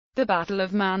The Battle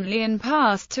of Manlian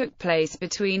Pass took place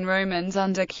between Romans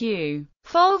under Q.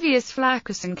 Fulvius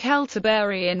Flaccus and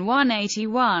Celtiberi in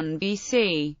 181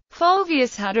 BC.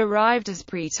 Fulvius had arrived as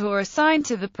praetor assigned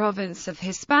to the province of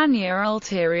Hispania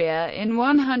Ulterior in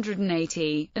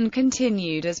 180, and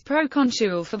continued as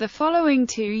proconsul for the following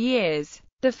 2 years.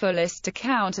 The fullest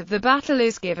account of the battle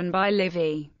is given by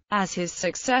Livy, as his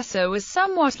successor was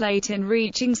somewhat late in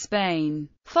reaching Spain.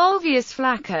 Fulvius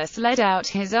Flaccus led out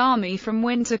his army from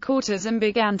winter quarters and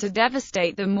began to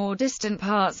devastate the more distant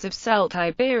parts of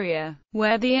Celtiberia,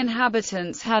 where the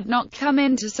inhabitants had not come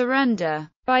in to surrender.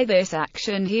 By this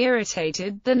action he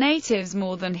irritated the natives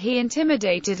more than he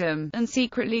intimidated them, and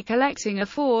secretly collecting a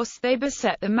force they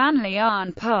beset the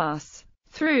Manlian Pass,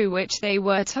 through which they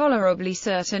were tolerably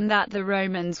certain that the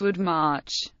Romans would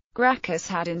march. Gracchus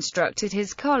had instructed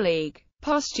his colleague,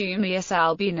 Postumius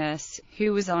Albinus,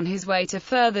 who was on his way to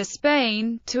further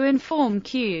Spain, to inform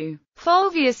Q.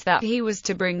 Fulvius that he was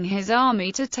to bring his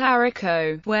army to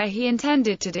Tarraco, where he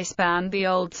intended to disband the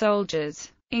old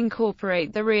soldiers,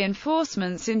 incorporate the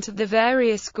reinforcements into the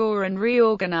various corps and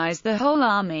reorganize the whole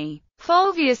army.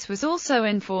 Fulvius was also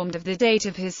informed of the date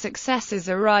of his successor's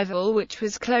arrival, which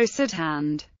was close at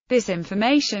hand. This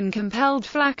information compelled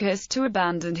Flaccus to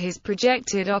abandon his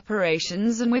projected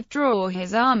operations and withdraw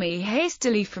his army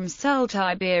hastily from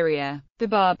Celtiberia. The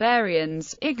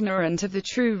barbarians, ignorant of the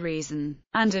true reason,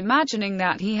 and imagining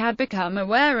that he had become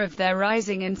aware of their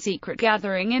rising and secret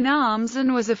gathering in arms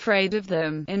and was afraid of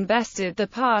them, invested the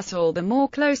pass all the more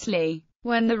closely.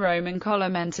 When the Roman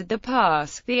column entered the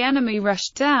pass, the enemy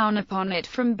rushed down upon it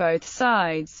from both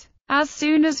sides. As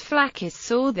soon as Flaccus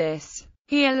saw this,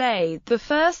 he allayed the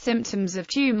first symptoms of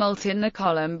tumult in the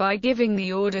column by giving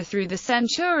the order through the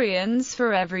centurions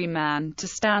for every man to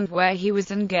stand where he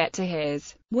was and get to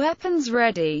his weapons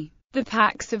ready. The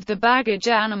packs of the baggage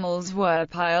animals were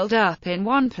piled up in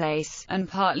one place, and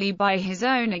partly by his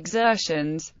own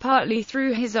exertions, partly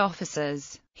through his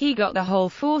officers, he got the whole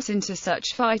force into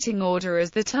such fighting order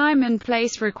as the time and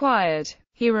place required.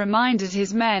 He reminded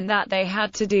his men that they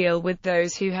had to deal with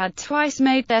those who had twice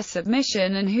made their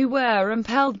submission and who were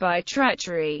impelled by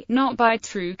treachery, not by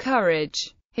true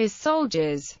courage. His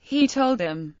soldiers, he told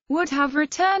them, would have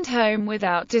returned home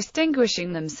without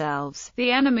distinguishing themselves.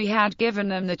 The enemy had given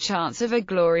them the chance of a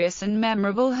glorious and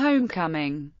memorable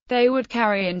homecoming. They would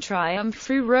carry in triumph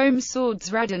through Rome,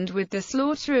 swords reddened with the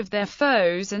slaughter of their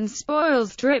foes and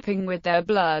spoils dripping with their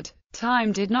blood.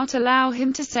 Time did not allow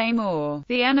him to say more.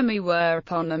 The enemy were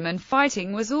upon them and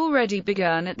fighting was already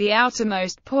begun at the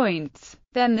outermost points.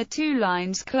 Then the two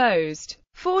lines closed.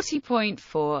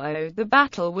 40.40 The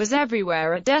battle was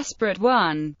everywhere a desperate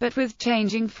one, but with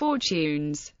changing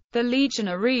fortunes. The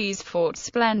legionaries fought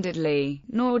splendidly,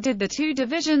 nor did the two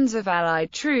divisions of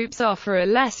allied troops offer a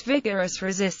less vigorous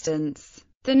resistance.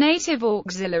 The native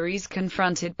auxiliaries,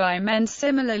 confronted by men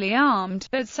similarly armed,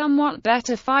 but somewhat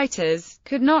better fighters,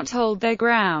 could not hold their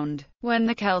ground. When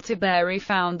the Celtiberi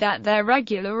found that their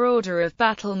regular order of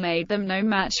battle made them no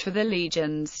match for the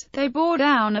legions, they bore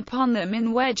down upon them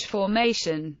in wedge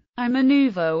formation, a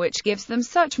maneuver which gives them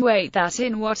such weight that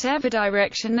in whatever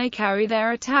direction they carry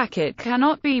their attack it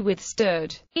cannot be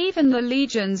withstood. Even the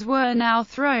legions were now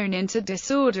thrown into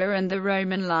disorder and the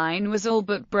Roman line was all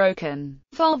but broken.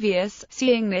 Fulvius,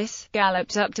 seeing this,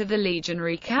 galloped up to the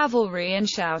legionary cavalry and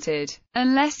shouted,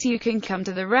 "Unless you can come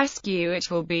to the rescue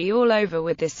it will be all over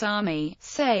with this army."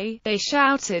 "Say," they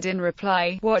shouted in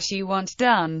reply, "what you want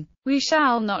done. We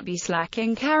shall not be slack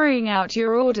in carrying out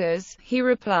your orders," he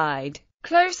replied.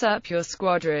 "Close up your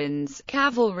squadrons,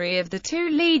 cavalry of the two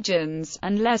legions,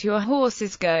 and let your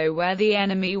horses go where the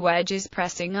enemy wedge is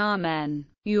pressing our men.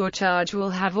 Your charge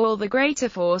will have all the greater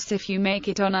force if you make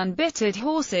it on unbitted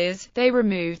horses." They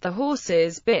removed the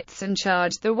horses' bits and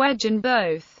charged the wedge in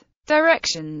both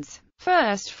directions,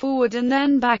 first forward and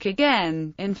then back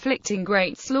again, inflicting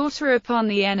great slaughter upon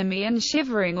the enemy and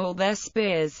shivering all their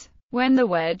spears. When the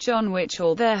wedge on which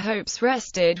all their hopes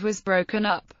rested was broken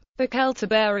up, the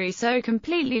Celtiberi so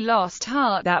completely lost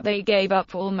heart that they gave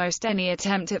up almost any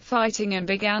attempt at fighting and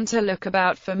began to look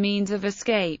about for means of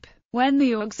escape. When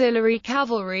the auxiliary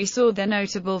cavalry saw the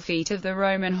notable feat of the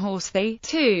Roman horse, they,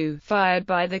 too, fired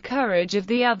by the courage of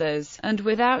the others, and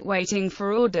without waiting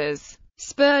for orders,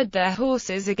 spurred their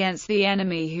horses against the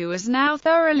enemy who was now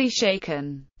thoroughly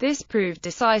shaken. This proved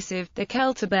decisive. The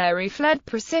Celtiberi fled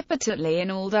precipitately in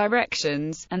all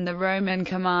directions, and the Roman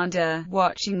commander,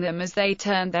 watching them as they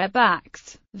turned their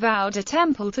backs, vowed a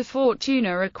temple to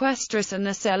Fortuna Equestris and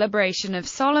the celebration of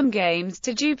solemn games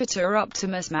to Jupiter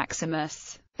Optimus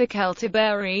Maximus. The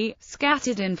Celtiberi,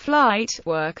 scattered in flight,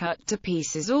 were cut to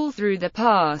pieces all through the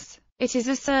pass. It is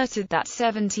asserted that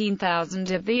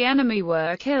 17,000 of the enemy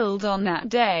were killed on that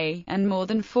day, and more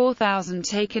than 4,000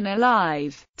 taken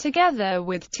alive, together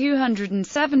with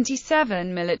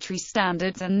 277 military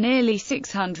standards and nearly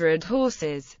 600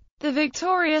 horses. The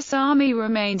victorious army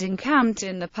remained encamped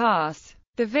in the pass.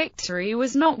 The victory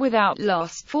was not without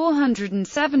loss.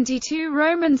 472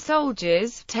 Roman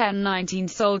soldiers, 19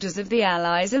 soldiers of the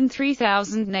Allies and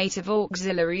 3,000 native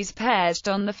auxiliaries perished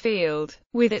on the field.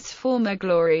 With its former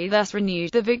glory thus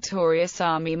renewed, the victorious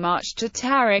army marched to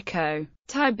Tarraco.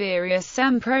 Tiberius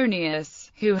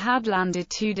Sempronius, who had landed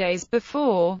 2 days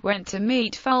before, went to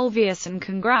meet Fulvius and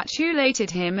congratulated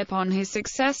him upon his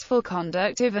successful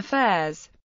conduct of affairs.